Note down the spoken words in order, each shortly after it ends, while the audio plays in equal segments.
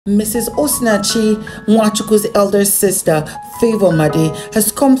Mrs. Osinachi Nwachukwu's elder sister, Favor Made,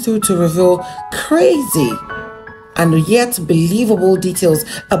 has come through to reveal crazy and yet believable details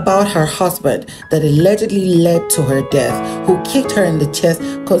about her husband that allegedly led to her death, who kicked her in the chest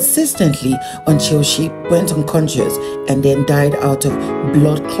consistently until she went unconscious and then died out of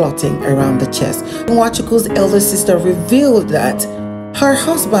blood clotting around the chest. Nwachukwu's elder sister revealed that her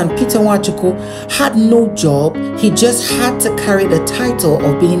husband, Peter Nwachukwu, had no job. He just had to carry the title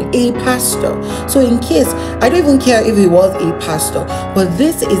of being a pastor. So in case, I don't even care if he was a pastor, but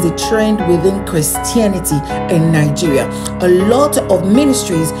this is a trend within Christianity in Nigeria. A lot of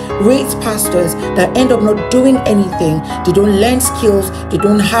ministries raise pastors that end up not doing anything. They don't learn skills. They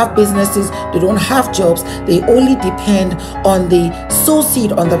don't have businesses. They don't have jobs. They only depend on the sow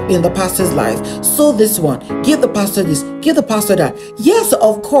seed in the pastor's life. So this one, give the pastor this, give the pastor that. Yes,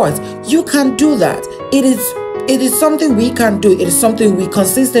 of course, you can do that. It is something we can do. It is something we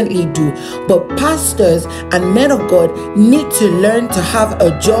consistently do. But pastors and men of God need to learn to have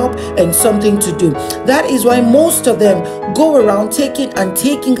a job and something to do. That is why most of them go around taking,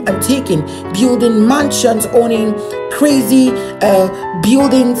 building mansions, owning crazy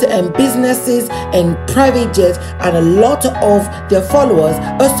buildings and businesses and private jets, and a lot of their followers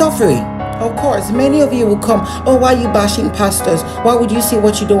are suffering. Of course, many of you will come, oh, why are you bashing pastors? Why would you say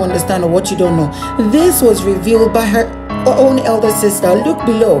what you don't understand or what you don't know? This was revealed by her own elder sister. Look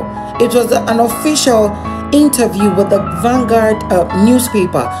below. It was an official interview with the Vanguard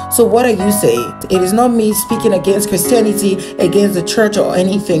newspaper. So what are you saying? It is not me speaking against Christianity, against the church or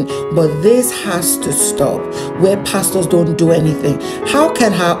anything, but this has to stop, where pastors don't do anything. How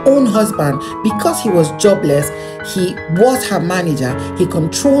can her own husband, because he was jobless, he was her manager, he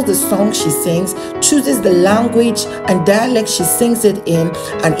controls the song she sings, chooses the language and dialect she sings it in,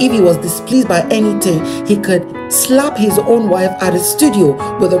 and if he was displeased by anything, he could slap his own wife at a studio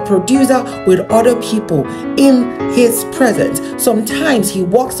with a producer, with other people in his presence. Sometimes he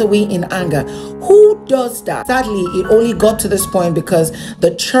walks away in anger. Who does that? Sadly, it only got to this point because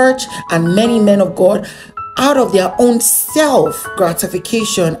the church and many men of God, out of their own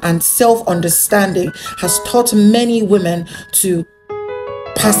self-gratification and self-understanding, has taught many women to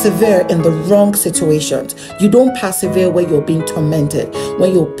persevere in the wrong situations. You don't persevere when you're being tormented,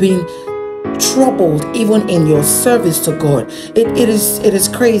 when you're being troubled, even in your service to God. It is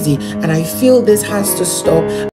crazy, and I feel this has to stop.